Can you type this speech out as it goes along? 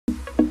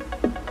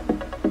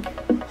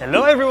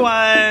Hello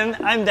everyone,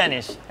 I'm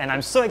Danish and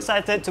I'm so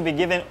excited to be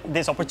given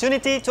this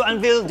opportunity to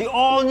unveil the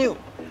all-new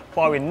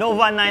Huawei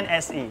Nova 9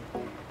 SE.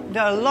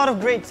 There are a lot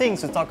of great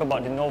things to talk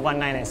about the Nova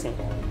 9 SE.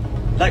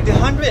 Like the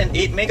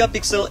 108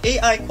 megapixel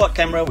AI quad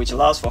camera which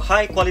allows for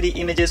high quality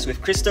images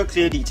with crystal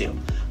clear detail,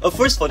 a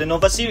first for the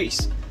Nova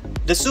series.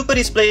 The Super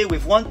Display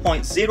with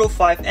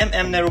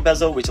 1.05mm narrow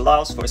bezel which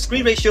allows for a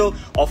screen ratio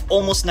of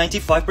almost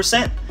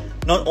 95%.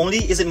 Not only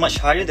is it much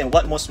higher than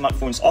what most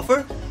smartphones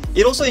offer,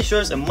 it also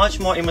ensures a much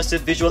more immersive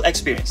visual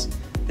experience.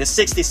 The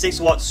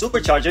 66-watt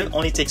supercharger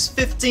only takes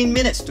 15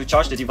 minutes to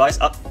charge the device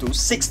up to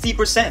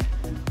 60%,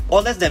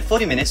 or less than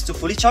 40 minutes to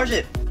fully charge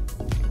it.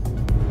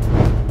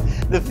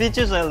 The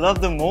features I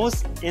love the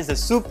most is the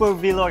Super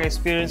Vlog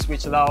experience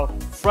which allow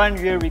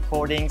front-rear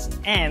recordings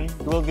and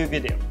dual-view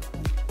video.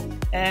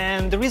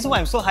 And the reason why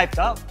I'm so hyped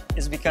up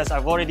is because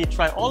I've already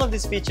tried all of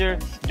this feature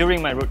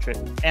during my road trip,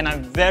 and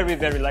I'm very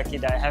lucky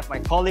that I have my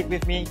colleague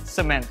with me,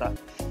 Samantha.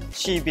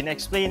 She's been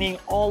explaining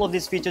all of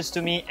these features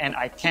to me and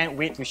I can't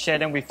wait to share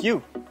them with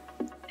you.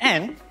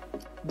 And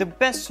the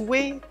best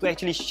way to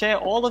actually share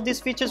all of these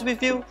features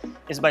with you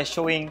is by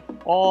showing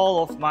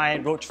all of my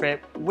road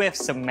trip with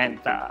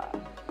Samantha.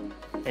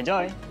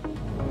 Enjoy!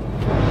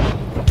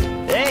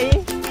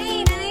 Hey!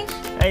 Hey, Danish!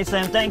 Hey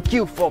Sam, thank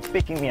you for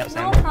picking me up,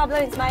 Sam. No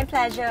problem, it's my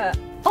pleasure.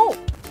 Oh,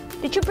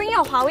 did you bring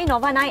your Huawei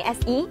Nova 9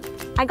 SE?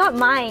 I got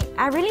mine.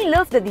 I really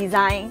love the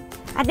design.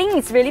 I think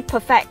it's really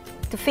perfect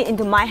to fit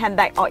into my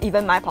handbag or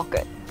even my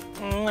pocket.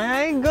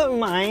 I got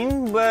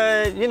mine,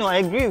 but I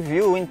agree with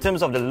you in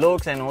terms of the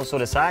looks and also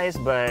the size,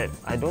 but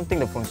I don't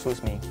think the phone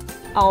suits me.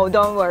 Oh,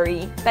 don't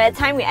worry. By the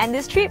time we end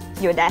this trip,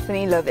 you'll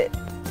definitely love it.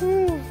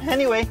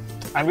 Anyway,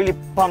 I'm really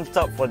pumped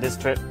up for this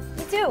trip.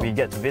 Me too. We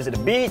get to visit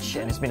the beach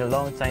and it's been a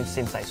long time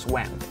since I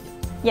swam.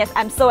 Yes,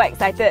 I'm so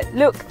excited.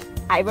 Look,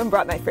 I even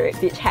brought my favorite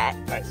beach hat.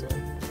 Nice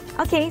one.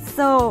 Okay,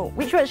 so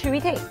which road should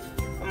we take?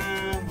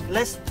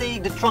 Let's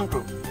take the trunk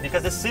route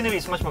because the scenery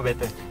is much more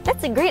better.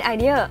 That's a great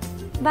idea.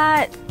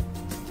 But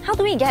how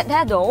do we get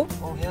there though?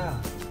 Oh yeah.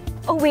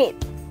 Oh wait,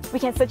 we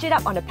can search it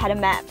up on the pattern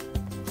map.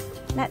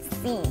 Let's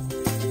see.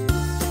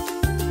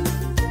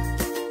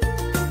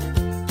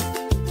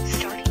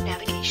 Starting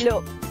navigation.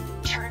 Look,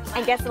 Turn left.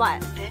 and guess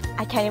what?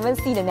 I can even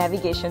see the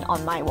navigation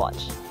on my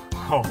watch.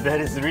 Oh,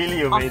 that is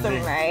really amazing.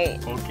 Awesome, right?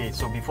 Okay,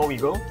 so before we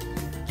go,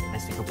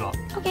 let's take a vlog.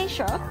 Okay,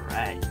 sure.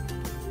 Alright.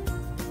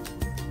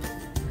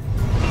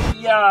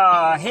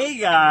 Yeah, hey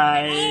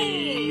guys!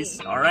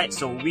 Hey. Alright,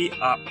 so we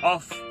are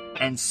off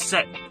and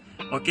set,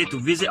 okay, to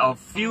visit a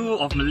few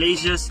of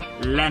Malaysia's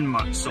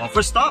landmarks. So our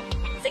first stop,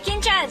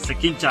 Sekinchan!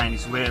 Sekinchan,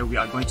 is where we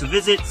are going to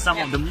visit some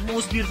of the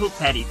most beautiful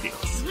paddy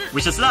fields.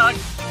 Wish us luck!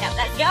 Yep,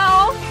 let's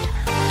go!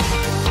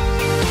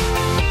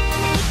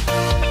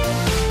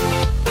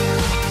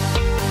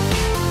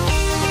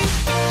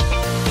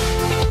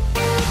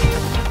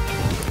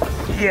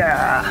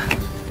 Yeah!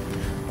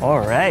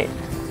 Alright.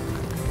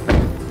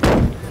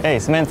 Hey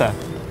Samantha,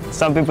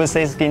 some people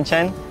say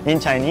Sekinchan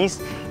in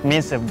Chinese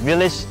means a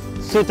village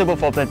suitable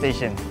for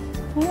plantation.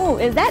 Oh,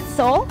 is that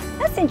so?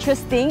 That's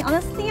interesting.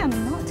 Honestly, I'm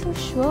not too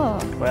sure.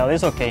 Well,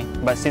 it's okay,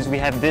 but since we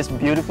have this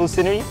beautiful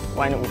scenery,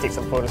 why not we take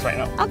some photos right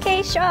now?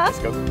 Okay, sure. Let's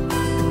go.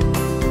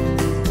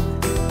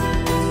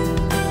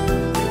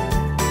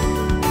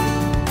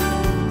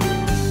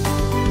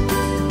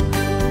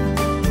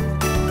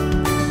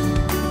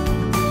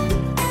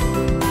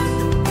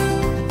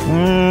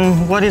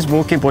 What is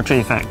bokeh portrait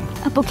effect?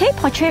 A bokeh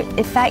portrait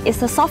effect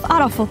is a soft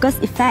out of focus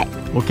effect.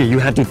 Okay, you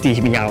have to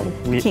teach me out.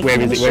 Okay, Where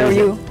let is me it? show Where is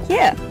you. it?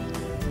 Here.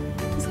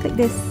 Just click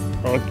this.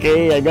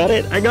 Okay, I got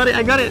it.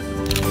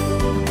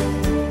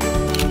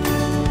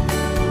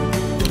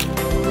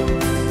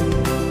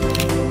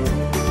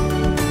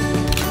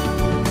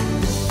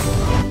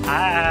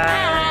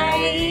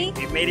 Hi!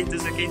 We made it to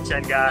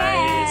Sekinchan,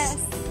 guys. Yes.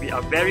 We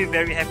are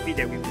very happy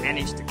that we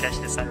managed to catch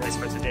the sunrise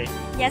for today.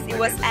 Yes, it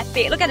was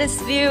epic. Look at this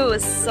view.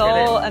 It's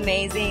so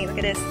amazing. Look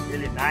at this.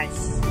 Really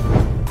nice.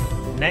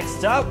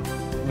 Next up,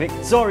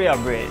 Victoria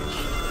Bridge.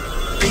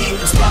 Be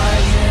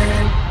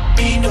inspired,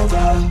 be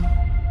Nova.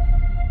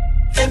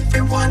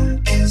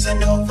 Everyone is a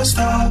Nova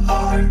star.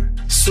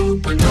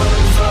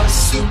 Supernova,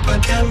 super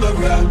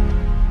camera.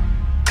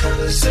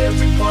 Cause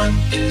everyone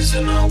is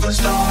a Nova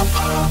star.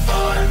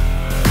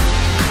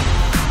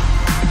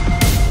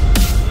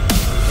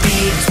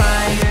 Be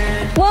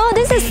inspired. Wow,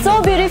 this is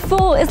so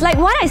beautiful. It's like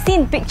what I see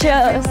in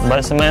pictures.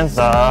 But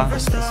Samantha,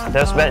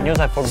 there's bad news.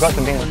 I forgot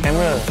to bring the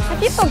camera.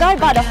 Have you forgot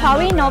about the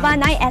Huawei Nova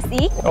 9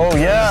 SE? Oh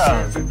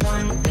yeah.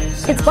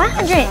 Its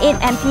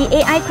 108MP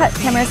AI quad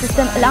camera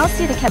system allows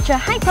you to capture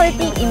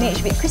high-quality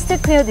image with crystal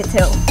clear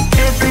detail.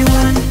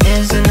 Everyone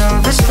is a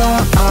Nova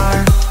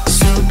star.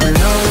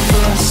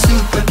 Supernova,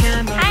 super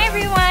camera. Hi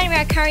everyone, we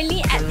are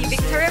currently at the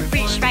Victoria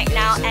Bridge right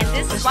now, and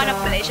this is one of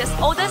Malaysia's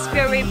oldest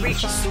railway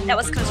bridges that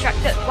was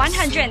constructed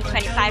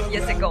 125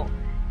 years ago.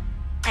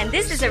 And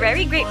this is a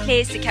very great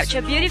place to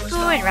capture beautiful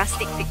and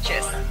rustic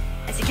pictures.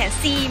 As you can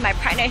see, my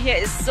partner here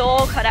is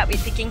so caught up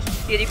with taking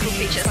beautiful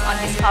pictures on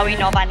his Huawei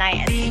Nova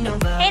 9 SE.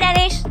 Hey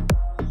Danish!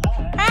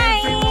 Hi!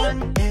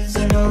 Everyone is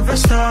a Nova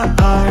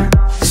star.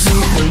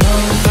 Super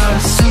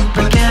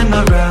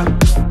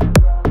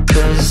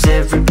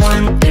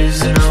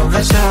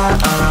superstar.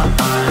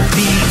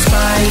 Be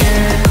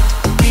inspired,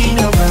 be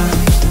Nova.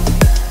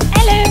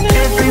 Hello!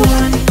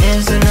 Everyone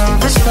is a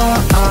Nova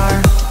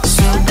star.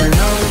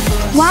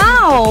 Supernova.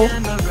 Wow!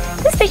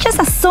 These pictures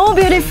are so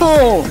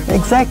beautiful!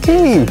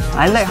 Exactly!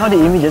 I like how the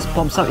image just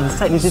pops up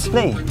inside the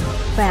display.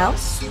 Well,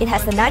 it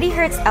has a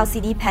 90Hz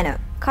LCD panel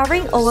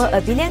covering over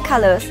a billion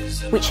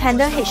colors, which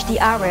handle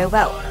HDR very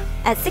well.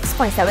 At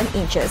 6.7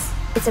 inches,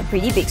 it's a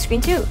pretty big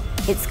screen too.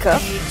 It's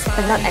curved,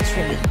 but not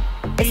extremely.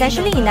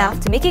 Essentially enough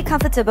to make it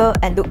comfortable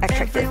and look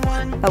attractive,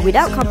 but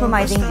without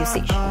compromising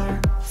usage.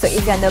 So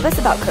if you're nervous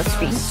about curved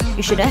screens,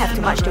 you shouldn't have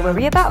too much to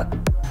worry about.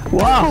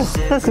 Wow,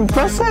 that's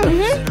impressive!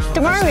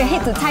 Tomorrow we'll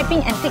head to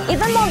Taiping and take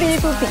even more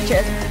beautiful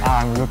pictures.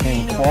 I'm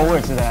looking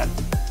forward to that.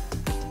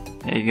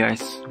 Hey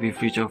guys, we've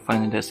reached our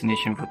final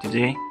destination for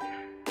today,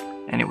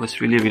 and it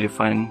was really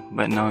fun,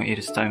 but now it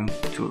is time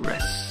to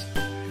rest.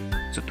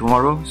 So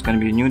tomorrow is going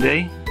to be a new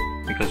day,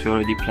 because we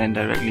already planned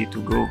directly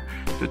to go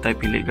to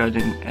Taiping Lake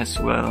Garden as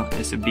well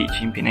as the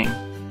beach in Penang.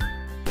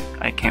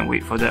 I can't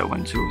wait for that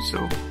one too,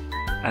 so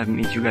I'll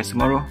meet you guys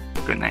tomorrow.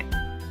 Good night.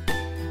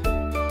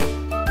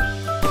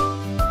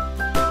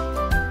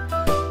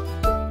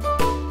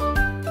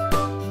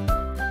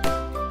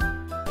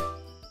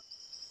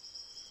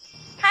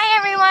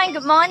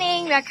 Good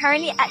morning. We are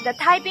currently at the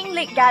Taiping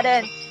Lake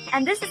Garden,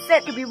 and this is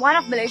said to be one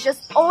of Malaysia's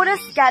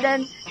oldest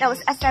garden that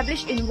was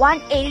established in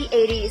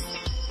 180s.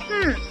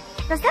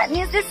 Does that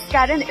mean this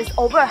garden is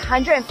over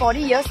 140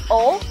 years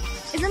old?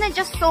 Isn't it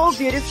just so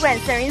beautiful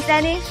and serene,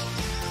 Danish?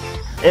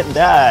 It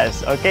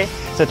does, okay?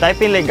 So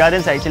Taiping Lake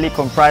Gardens actually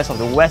comprise of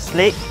the West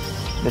Lake,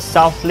 the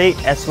South Lake,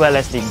 as well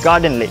as the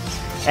Garden Lake.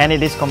 And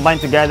it is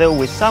combined together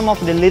with some of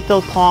the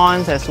little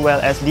ponds as well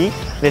as the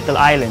little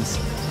islands.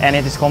 And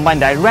it is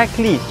combined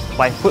directly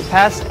by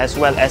footpaths as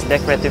well as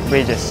decorative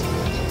bridges.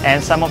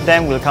 And some of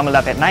them will come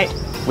alive at night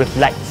with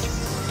lights.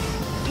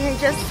 It's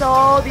just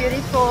so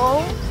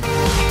beautiful.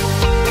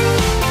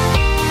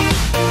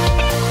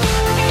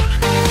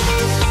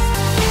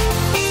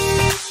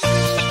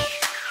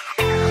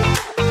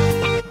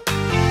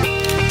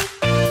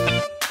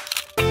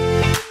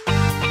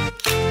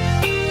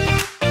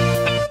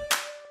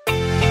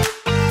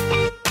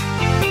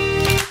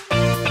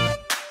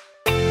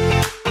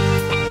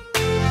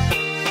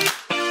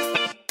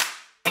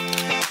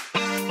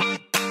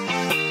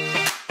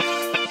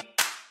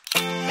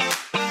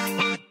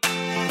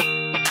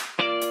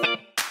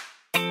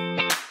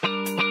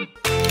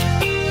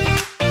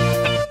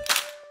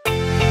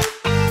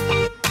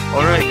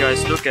 Alright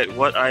guys, look at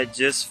what I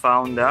just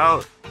found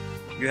out.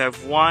 You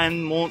have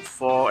one mode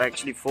for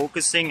actually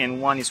focusing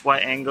and one is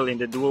wide angle in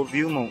the dual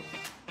view mode.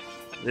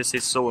 This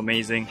is so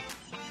amazing.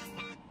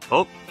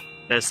 Oh,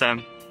 there's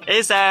Sam.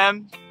 Hey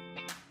Sam!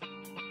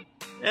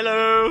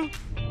 Hello!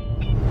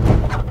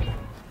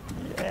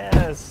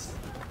 Yes!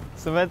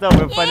 Samantha,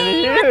 we're finally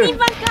here!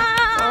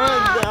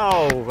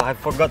 Oh, I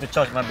forgot to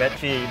charge my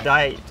battery, it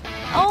died.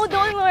 Oh,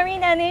 don't worry,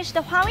 Danish.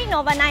 The Huawei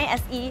Nova 9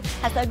 SE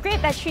has a great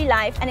battery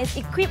life and is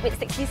equipped with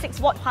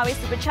 66-watt Huawei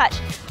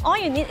Supercharge. All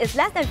you need is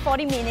less than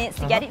 40 minutes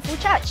to get it full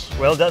charge.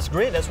 Well, that's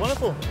great, that's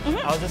wonderful.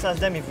 I'll just ask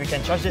them if we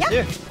can charge this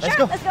here. Let's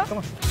go. Let's go. Come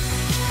on.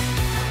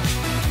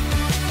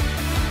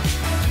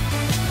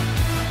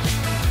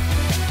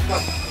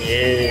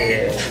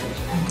 Yeah!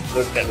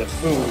 Look at the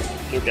food.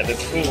 Look at the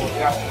food.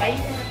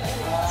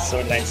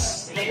 So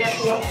nice.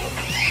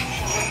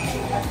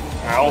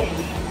 Ow.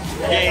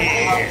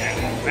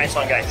 Yeah. Nice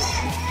one, guys.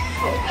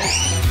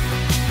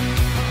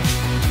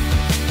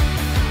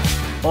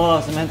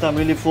 Oh, Samantha, I'm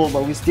really full,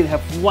 but we still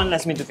have one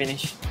last meal to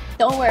finish.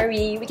 Don't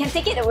worry, we can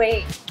take it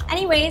away.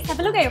 Anyways, have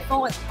a look at your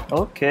phone.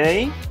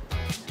 Okay.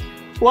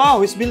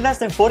 Wow, it's been less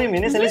than 40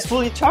 minutes and it's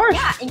fully charged.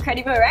 Yeah,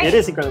 incredible, right? It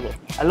is incredible.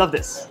 I love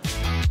this.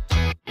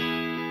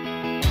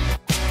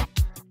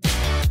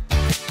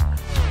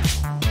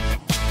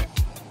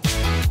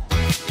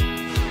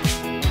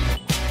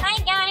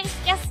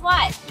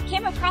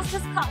 Came across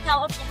this clock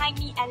tower behind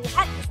me and we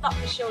had to stop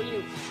to show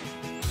you.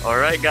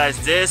 Alright guys,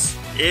 this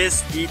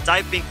is the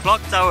Taiping Clock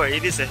Tower.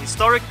 It is a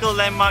historical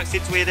landmark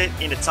situated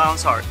in the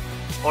town's heart.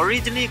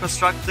 Originally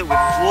constructed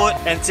with wood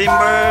and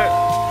timber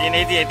in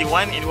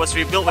 1881, it was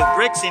rebuilt with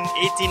bricks in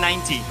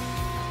 1890.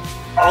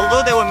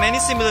 Although there were many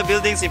similar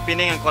buildings in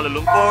Penang and Kuala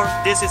Lumpur,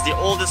 this is the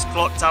oldest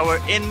clock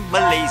tower in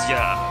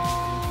Malaysia.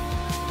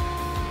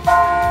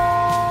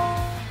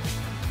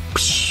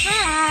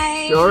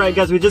 Alright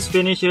guys, we just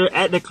finished here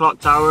at the clock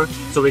tower,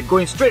 so we're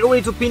going straight away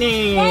to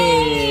Penang.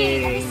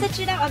 Yay! Let me search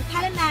it out on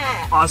Pattern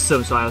Map.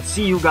 Awesome, so I'll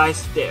see you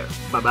guys there.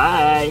 Bye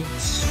bye.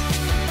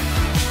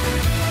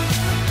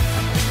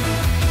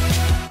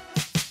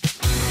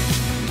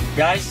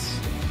 Guys,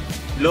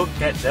 look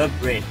at the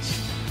bridge.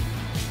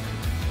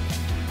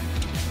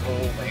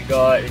 Oh my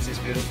god, this is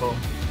beautiful.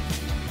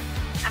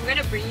 I'm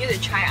gonna bring you to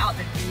try out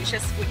the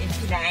delicious food in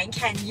Penang.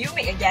 Can you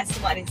make a guess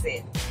what is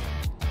it?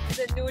 It's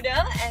a noodle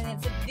and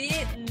it's a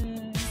bit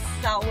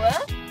sour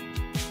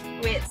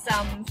with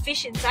some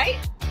fish inside.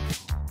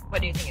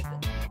 What do you think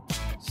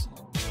it's?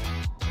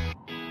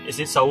 Is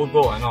it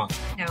sourdough or not?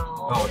 No.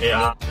 Oh,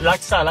 yeah.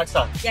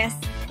 Laksa. Yes.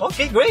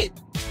 Okay, great.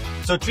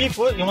 So So 3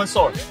 foot in 1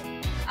 store?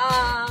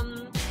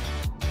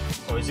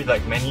 Or is it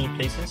like many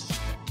places?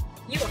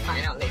 You will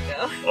find out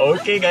later.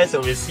 Okay guys, so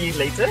we'll see you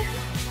later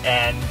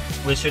and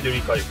we'll sure to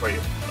record it for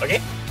you. Okay?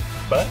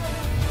 Bye.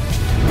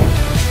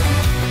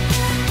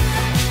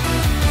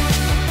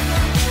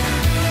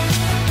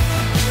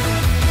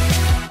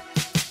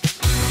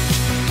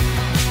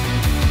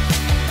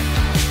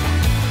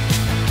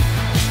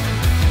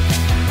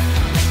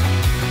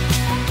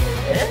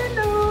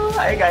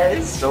 Hi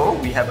guys, so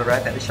we have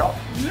arrived at the shop,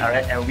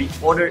 alright, and we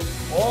ordered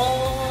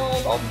all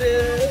of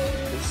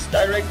this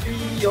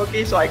directly.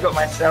 Okay, so I got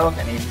myself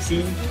an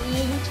ABC,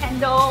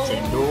 cendol,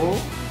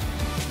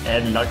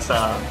 and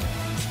laksa,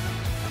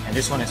 and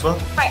this one as well,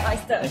 Fried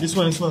oyster. and this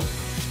one as well,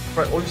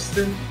 fried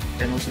oyster,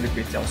 and also the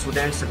kway teow. So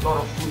there is a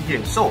lot of food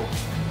here. So,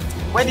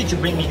 why did you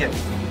bring me here?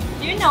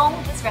 Do you know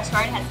this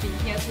restaurant has been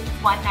here since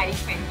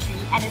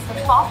 1923 and it's the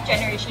 4th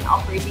generation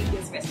operating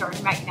this restaurant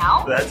right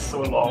now? That's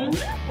so long.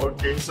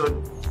 Okay,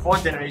 so 4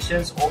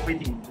 generations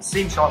operating the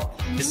same shop,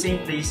 the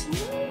same place,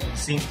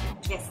 same.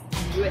 Yes,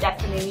 and you will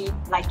definitely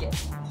like it.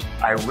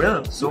 I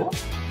will. So,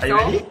 are you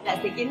ready?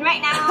 Let's begin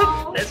right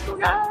now. Let's go,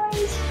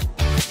 guys.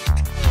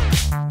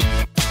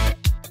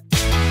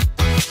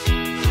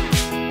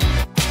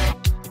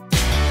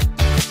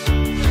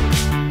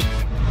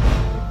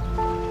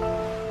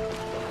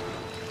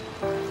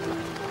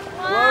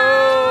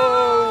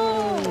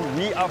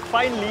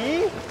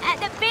 Finally At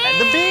the beach! at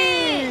the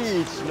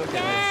beach! Look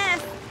at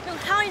Yes! Look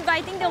how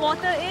inviting the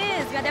water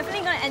is. We are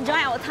definitely going to enjoy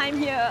our time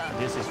here.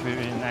 this. This is really,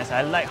 really nice.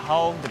 I like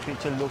how the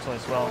picture looks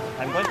as well.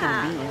 I'm going to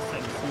Yeah. be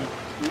inside the sea.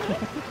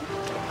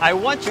 I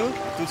want you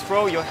to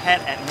throw your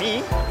hat at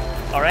me,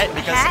 alright?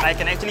 Because hat? I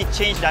can actually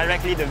change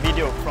directly the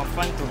video from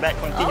front to back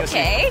continuously.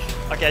 Okay.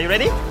 Okay, are you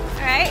ready?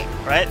 Alright.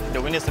 Alright,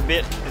 the wind is a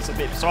bit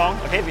strong.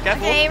 Okay, be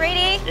careful. Okay,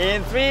 ready?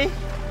 In 3,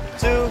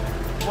 2,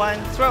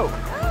 1, throw.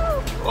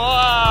 Oh.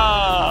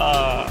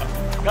 Wow!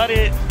 Got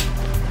it!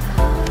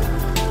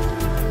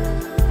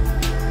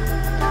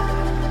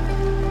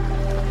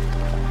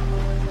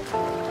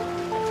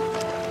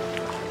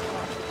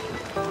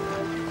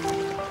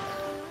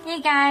 Hey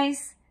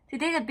guys!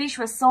 Today the beach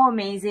was so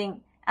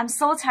amazing. I'm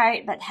so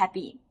tired but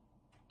happy.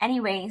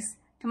 Anyways,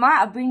 tomorrow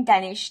I'll bring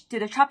Danish to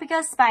the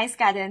tropical spice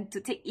garden to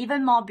take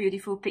even more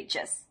beautiful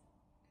pictures.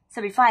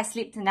 So before I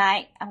sleep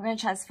tonight, I'm going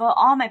to transfer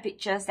all my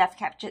pictures that I've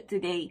captured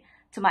today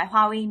to my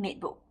Huawei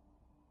Matebook.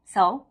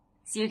 So,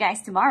 see you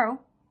guys tomorrow.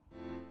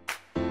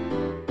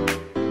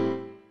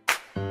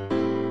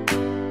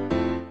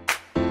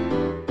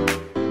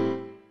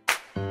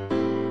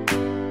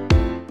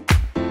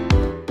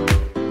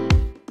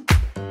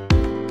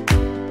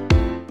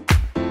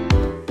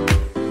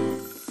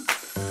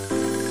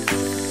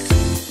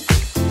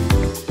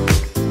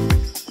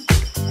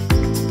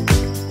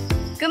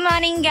 Good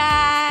morning,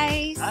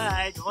 guys!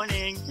 Hi, good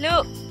morning.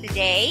 Look,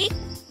 today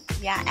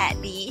we are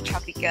at the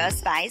Tropical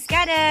Spice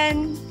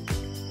Garden.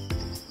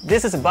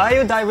 This is a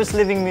biodiverse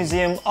living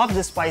museum of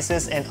the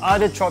spices and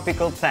other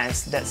tropical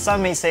plants that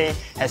some may say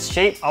has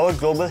shaped our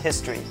global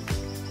history.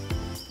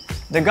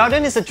 The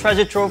garden is a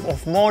treasure trove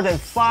of more than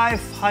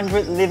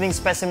 500 living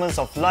specimens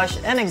of lush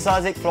and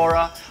exotic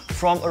flora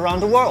from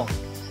around the world.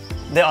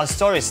 There are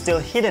stories still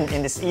hidden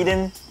in this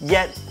Eden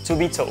yet to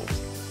be told.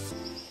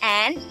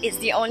 And it's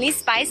the only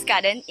spice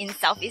garden in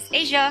Southeast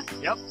Asia.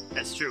 Yep,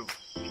 that's true.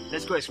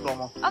 Let's go explore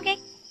more. Okay.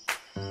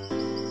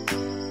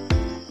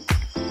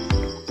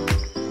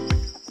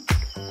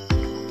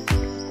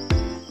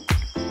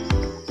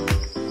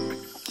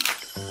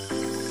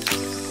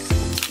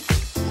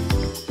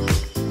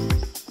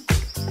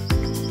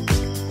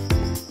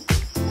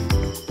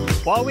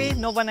 Huawei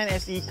Nova 9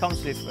 SE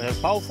comes with a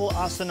powerful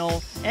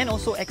arsenal and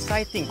also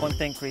exciting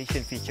content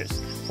creation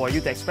features for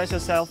you to express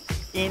yourself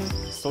in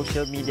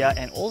social media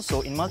and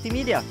also in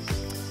multimedia.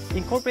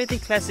 Incorporating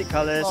classic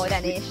colors. Oh,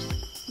 Danish.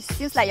 It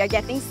seems like you're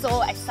getting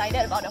so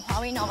excited about the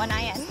Huawei Nova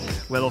 9 SE.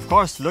 Well, of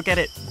course, look at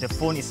it. The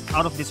phone is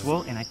out of this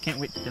world and I can't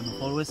wait to tell my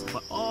followers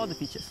about all the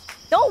features.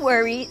 Don't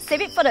worry,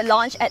 save it for the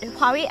launch at the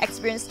Huawei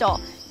Experience Store.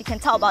 You can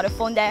talk about the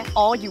phone there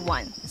all you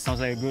want. It sounds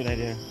like a good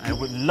idea. I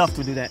would love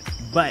to do that,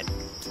 but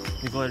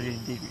we've already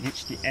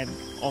reached the end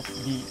of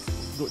the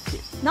road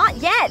trip. Not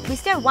yet! We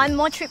still have one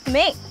more trip to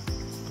make.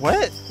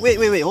 What?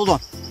 Wait, hold on.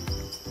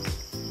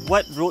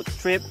 What road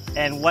trip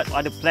and what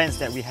are the plans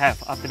that we have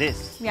after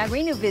this? We are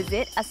going to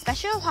visit a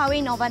special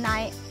Huawei Nova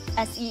 9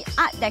 SE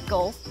Art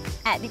Deco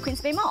at the Queens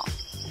Bay Mall.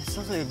 It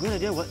sounds like a good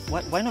idea.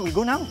 Why not we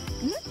go now?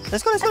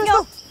 Let's go. Let's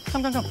go.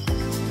 Come.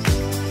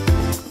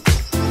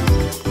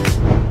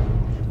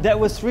 That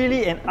was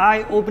really an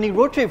eye-opening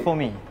road trip for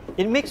me.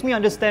 It makes me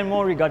understand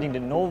more regarding the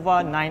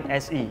Nova 9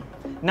 SE.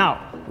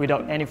 Now,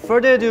 without any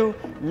further ado,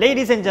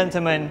 ladies and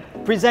gentlemen,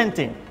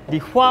 presenting the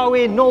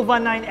Huawei Nova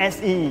 9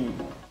 SE.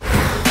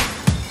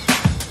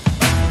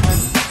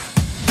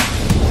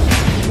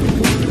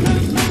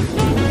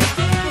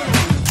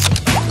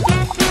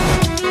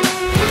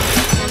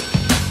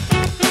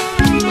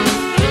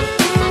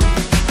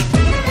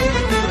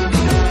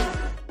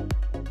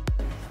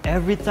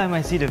 Every time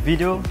I see the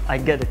video, I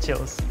get the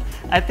chills.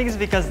 I think it's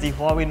because the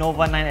Huawei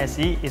Nova 9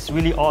 SE is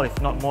really all if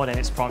not more than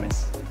its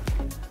promise.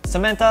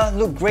 Samantha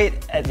looked great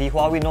at the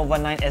Huawei Nova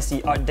 9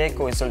 SE Art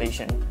Deco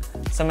installation.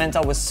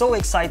 Samantha was so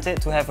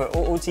excited to have her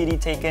OOTD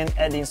taken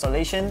at the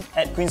installation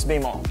at Queens Bay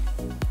Mall.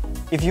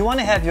 If you want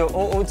to have your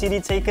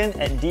OOTD taken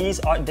at these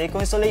Art Deco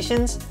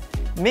installations,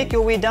 make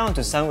your way down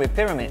to Sunway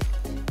Pyramid,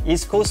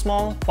 East Coast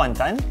Mall,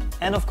 Kuantan,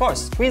 and of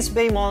course, Queens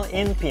Bay Mall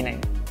in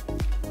Penang.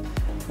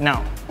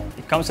 Now,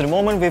 it comes to the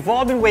moment we've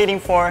all been waiting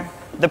for,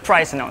 the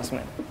price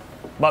announcement.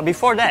 But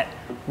before that,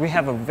 we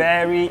have a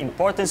very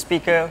important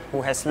speaker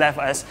who has left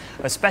us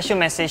a special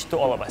message to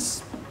all of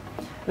us.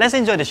 Let's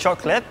enjoy the short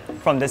clip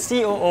from the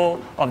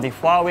COO of the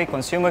Huawei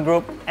Consumer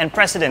Group and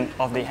President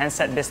of the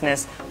handset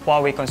business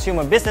Huawei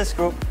Consumer Business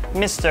Group,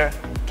 Mr.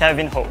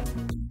 Kevin Ho.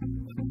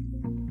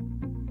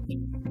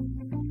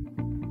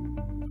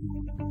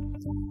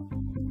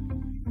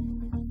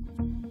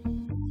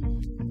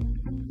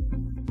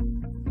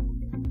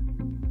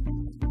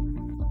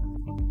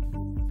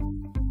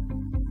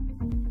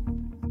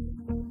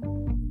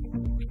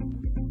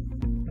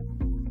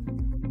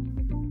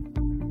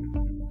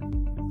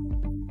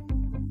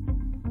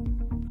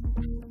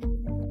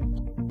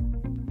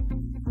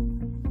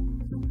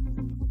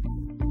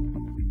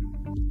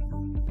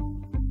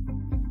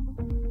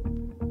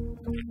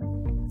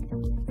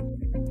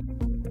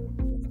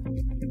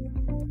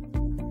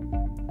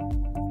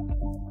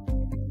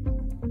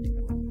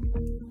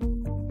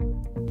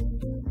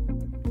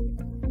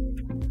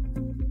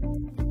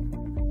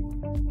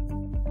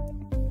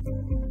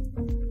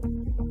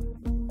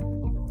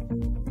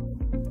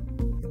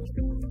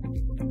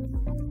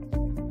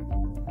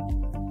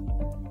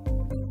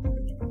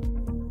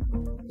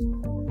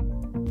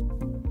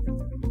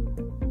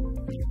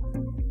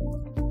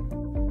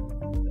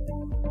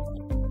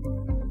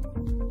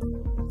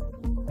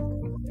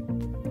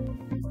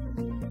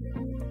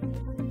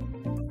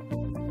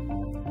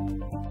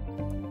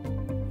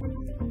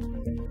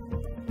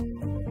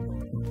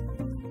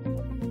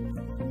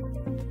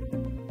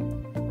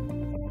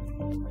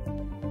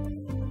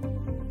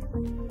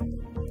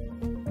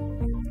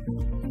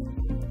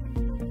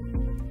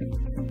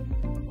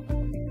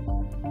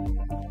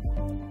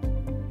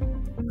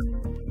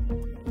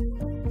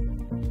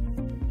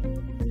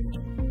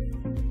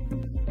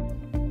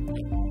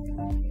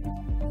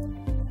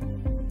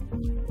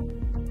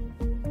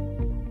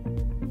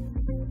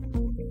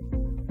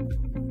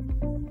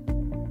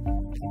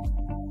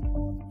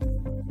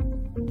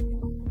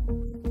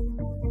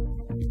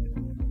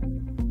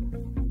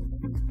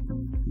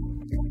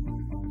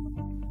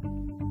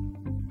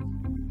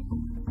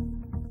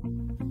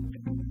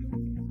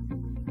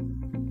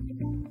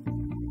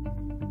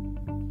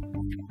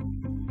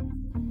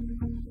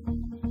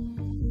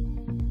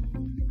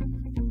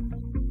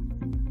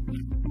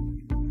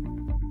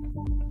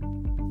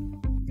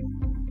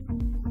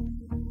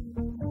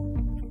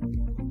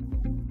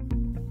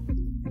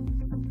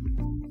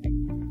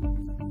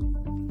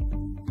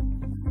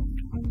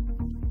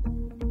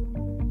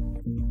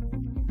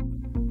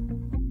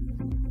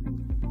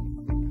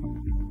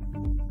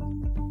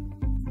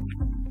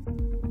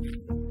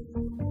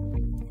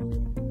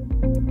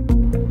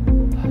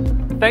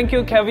 Thank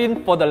you,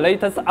 Kevin, for the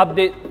latest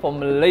update for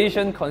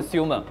Malaysian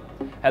consumer.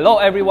 Hello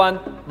everyone,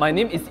 my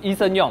name is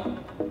Eason Yong,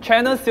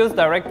 Channel Sales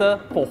Director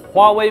for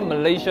Huawei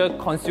Malaysia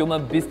Consumer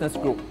Business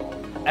Group.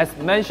 As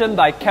mentioned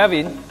by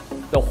Kevin,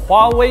 the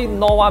Huawei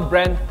Nova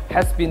brand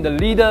has been the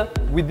leader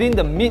within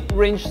the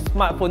mid-range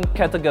smartphone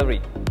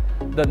category.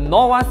 The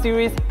Nova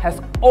series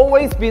has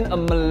always been a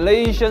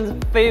Malaysian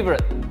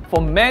favorite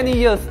for many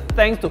years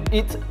thanks to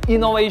its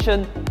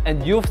innovation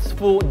and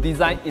youthful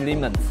design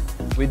elements.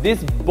 With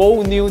this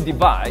bold new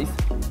device,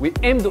 we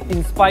aim to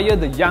inspire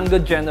the younger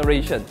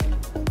generation.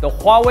 The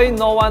Huawei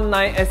Nova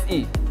 9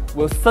 SE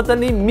will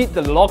certainly meet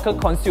the local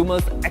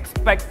consumers'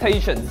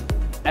 expectations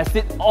as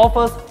it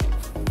offers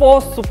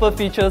 4 super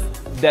features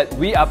that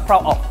we are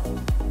proud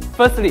of.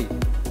 Firstly,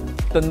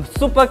 the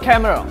super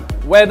camera.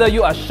 Whether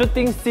you are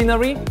shooting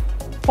scenery,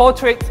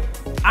 portrait,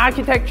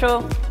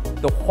 architecture,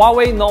 the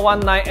Huawei Nova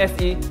 9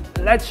 SE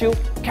lets you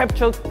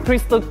capture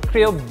crystal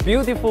clear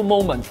beautiful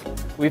moments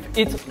with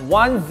its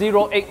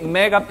 108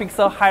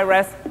 megapixel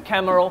high-res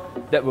camera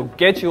that will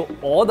get you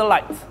all the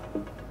lights.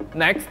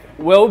 Next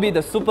will be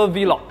the Super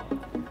Vlog,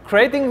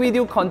 creating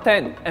video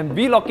content and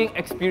vlogging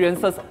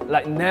experiences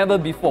like never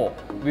before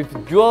with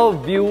dual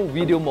view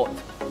video mode.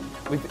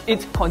 With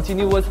its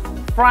continuous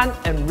front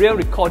and rear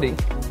recording,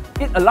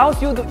 it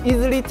allows you to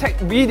easily take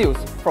videos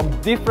from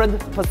different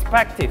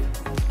perspectives,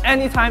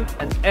 anytime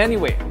and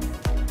anywhere.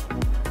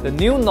 The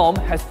new norm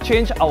has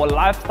changed our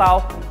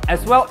lifestyle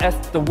as well as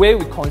the way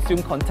we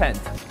consume content.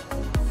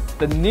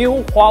 The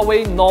new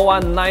Huawei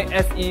Nova 9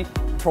 SE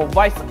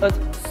provides a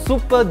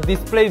super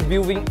display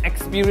viewing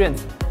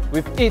experience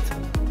with its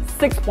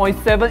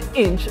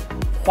 6.7-inch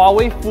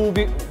Huawei Full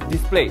View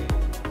display.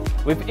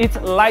 With its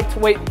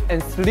lightweight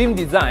and slim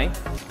design,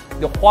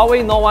 the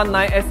Huawei Nova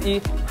 9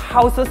 SE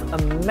houses a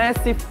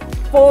massive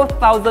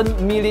 4000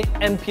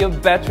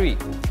 mAh battery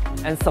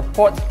and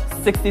supports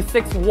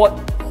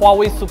 66-watt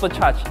Huawei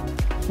Supercharge,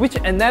 which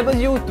enables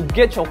you to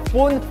get your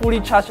phone fully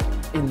charged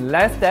in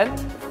less than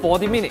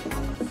 40 minutes.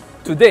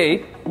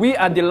 Today, we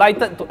are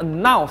delighted to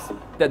announce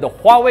that the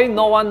Huawei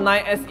Nova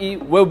 9 SE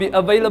will be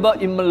available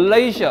in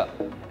Malaysia,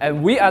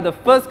 and we are the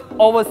first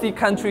overseas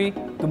country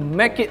to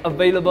make it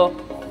available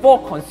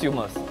for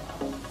consumers.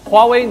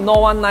 Huawei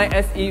Nova 9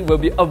 SE will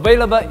be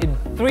available in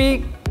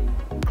 3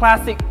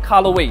 classic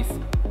colorways: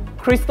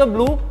 crystal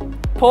blue,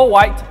 pearl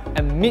white,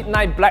 and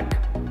midnight black,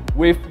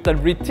 with the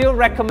retail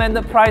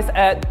recommended price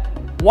at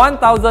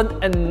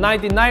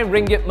 1,099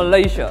 ringgit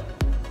Malaysia.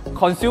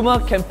 Consumer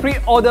can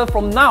pre-order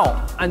from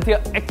now until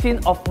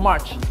 18th of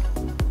March.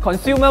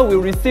 Consumer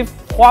will receive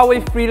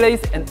Huawei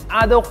Freelace and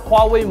other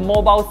Huawei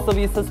mobile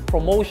services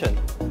promotion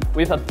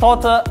with a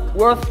total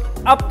worth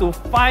up to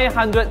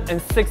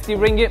 560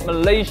 ringgit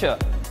Malaysia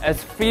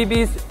as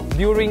freebies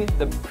during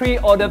the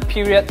pre-order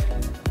period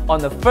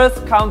on a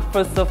first-come,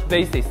 first-served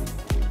basis.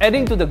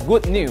 Adding to the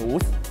good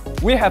news,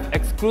 we have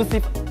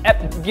exclusive app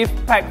gift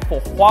pack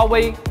for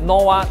Huawei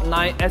Nova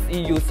 9 SE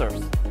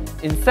users.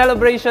 In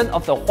celebration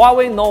of the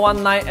Huawei Nova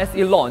 9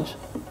 SE launch,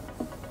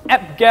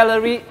 App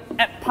Gallery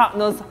app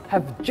partners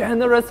have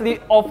generously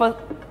offered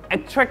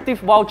attractive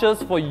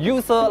vouchers for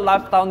user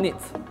lifestyle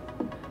needs.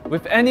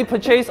 With any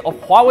purchase of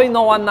Huawei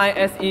Nova 9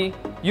 SE,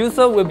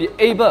 user will be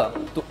able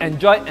to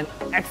enjoy an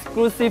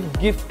exclusive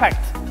gift pack,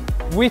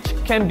 which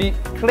can be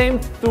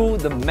claimed through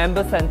the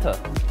member center.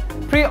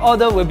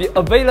 Pre-order will be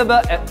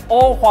available at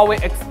all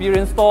Huawei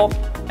Experience Store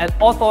and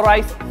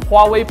authorized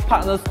Huawei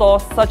partner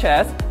stores such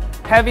as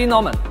Harvey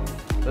Norman,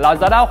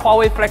 Lazada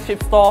Huawei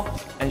Flagship Store,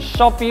 and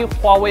Shopee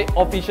Huawei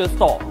Official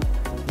Store,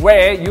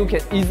 where you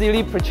can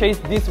easily purchase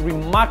this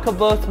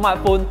remarkable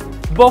smartphone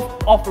both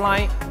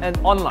offline and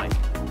online.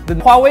 The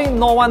Huawei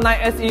Nova 9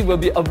 SE will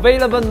be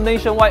available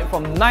nationwide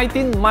from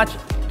 19 March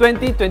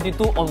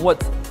 2022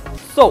 onwards.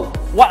 So,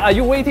 what are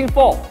you waiting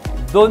for?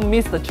 Don't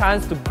miss the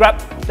chance to grab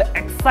the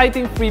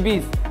exciting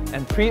freebies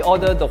and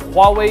pre-order the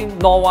Huawei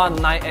Nova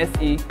 9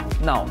 SE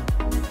now.